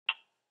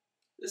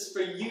This is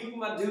for you,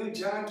 my dude,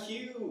 John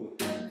Q.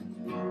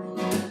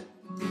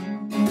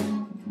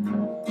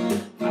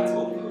 I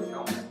told you it would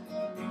help.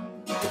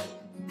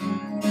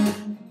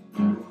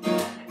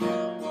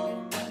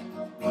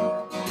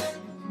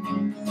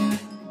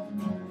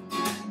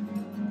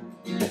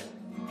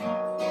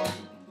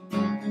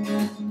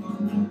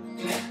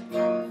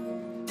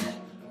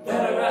 Met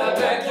her at a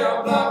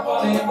backyard block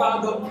party by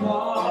the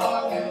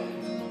bar.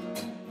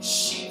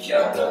 She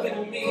kept looking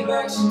at me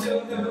like she knew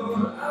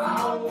who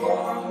I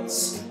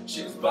was.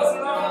 She was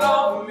buzzing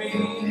all over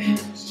me.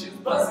 She was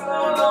buzzing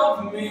all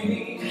over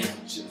me.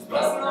 She was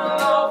buzzing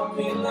all over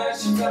me like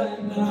she fell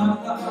in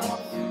love.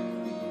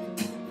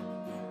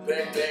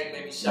 Bang bang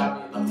made me shot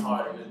me in the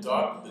heart. In the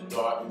dark,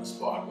 the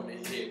spark when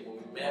it hit. When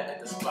we met at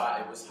the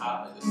spot, it was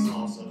hot like the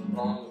song. So the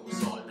wrong it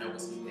was on, and that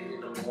was 8 in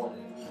the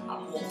morning. I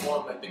move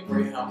on like the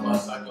Greyhound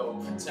bus. I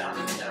go town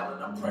to town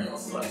and I pray on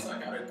sluts. I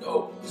gotta go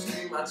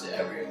scream out your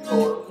area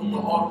code. Come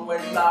all the way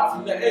live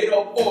from the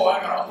 804. I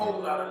got a whole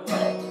lot of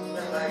love.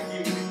 Man like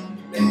you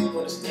made me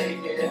wanna stay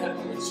here.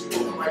 Heaven with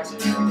you. I'm right here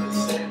in the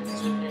sand.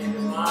 Put your hand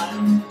in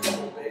mine. Come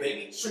on,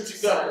 baby. Shoot your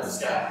gun in the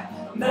sky.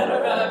 I met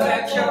her at a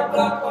backyard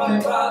block party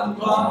by the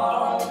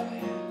bar.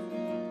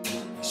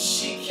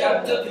 She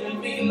kept looking at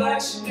me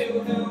like she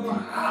knew who I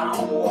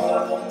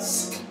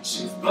was.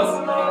 She was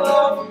buzzing all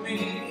over me.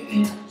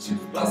 She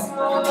was buzzing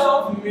all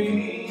over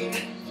me.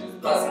 She was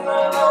buzzing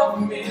all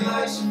over me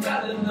like she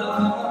fell in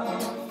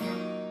love.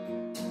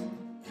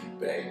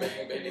 Bang,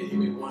 bang, baby, hit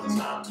me one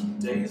time, 2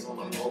 days on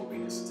the road,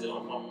 being still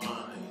in my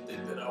mind. You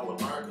think that I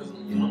would learn cause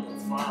I'm young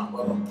and fine,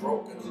 but I'm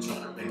broken. I'm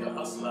trying to make a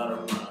hustle out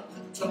of rhyme.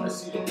 I'm trying to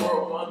see the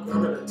world one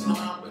girl at a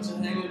time, but you're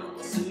hanging on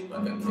my sleeve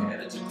like a cat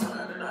at your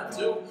crown, and I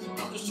do.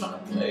 I'm just trying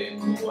to play it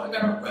cool. I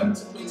got a rep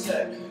to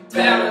protect.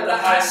 Down at the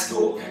high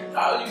school,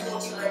 how you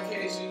gonna try and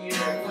cage a year?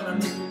 When I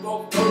think we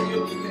both go,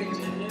 you'll be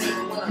paging here.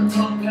 When I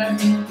come back,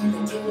 you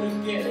gon' do it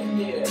again.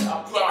 Yeah, I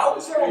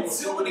promise I will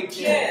do it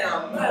again. I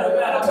met her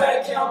at a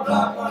backyard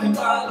block party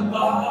by the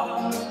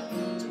bar.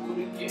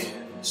 do it again.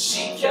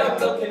 She kept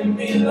looking at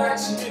me like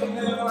she knew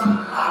who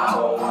I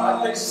was.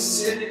 I think she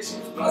said that she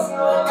was buzzing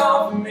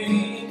all over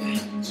me.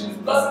 She was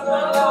buzzing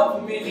all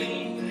over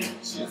me.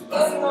 She was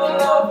buzzing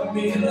all over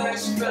me like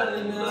she fell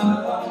in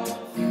love.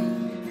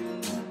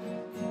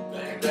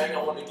 Bang, bang, I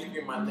wanna give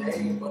you my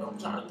name, but I'm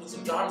trying to put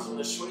some diamonds on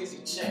the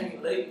Swayze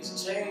chain.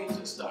 Ladies change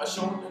and start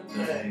showing them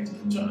things.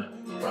 I'm trying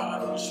to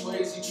ride on the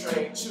Swayze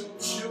train. Choo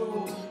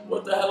choo.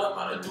 What the hell am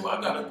I to do?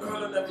 I got a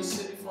girl in every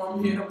city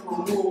from here to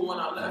Peru. When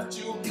I left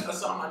you, I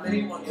saw my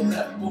name on your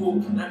left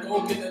boob. Now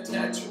go get that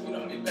tattoo, but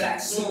I'll be back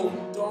soon.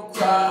 Don't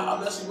cry, I'll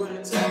let you with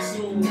a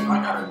tattoo.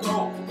 I gotta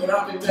go, but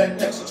I'll be back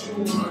next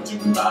June. On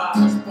July,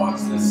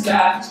 sparks in the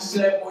sky. She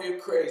said, boy, you're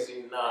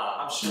crazy.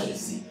 Nah, I'm sure you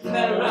see.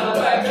 Met her at a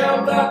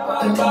backyard block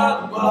party by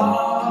the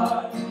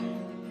bar.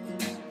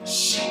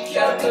 She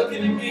kept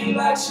looking at me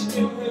like she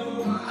knew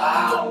who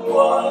I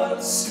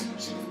was.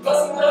 She was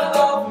buzzing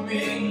all over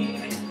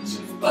me. She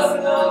was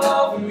buzzing all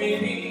over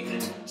me.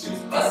 She was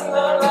buzzing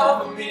all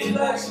over me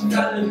like she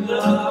fell in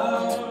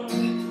love.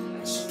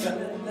 Like she fell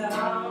in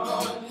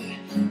love.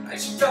 Like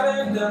she fell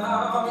in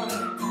love.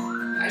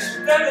 Like she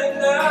fell in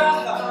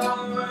love.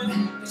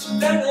 Like she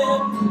fell in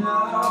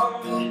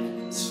love.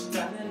 Like she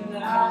fell in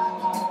love.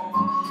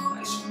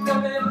 Like she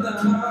fell in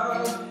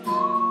love.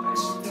 Like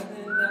she fell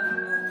in love.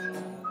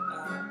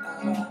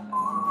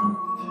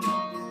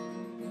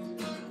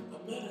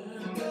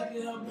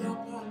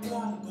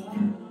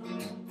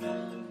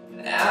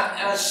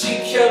 And she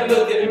kept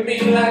looking at me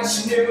like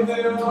she knew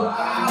who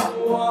I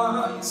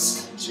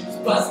was. She was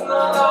buzzing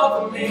all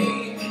over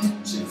me.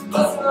 She was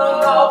buzzing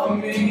all over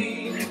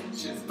me.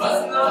 She was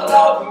buzzing all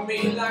over me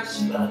like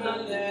she fell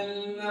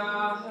in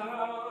love.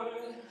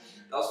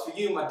 That was for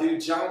you, my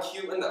dude John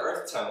Q and the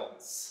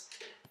Earthtones.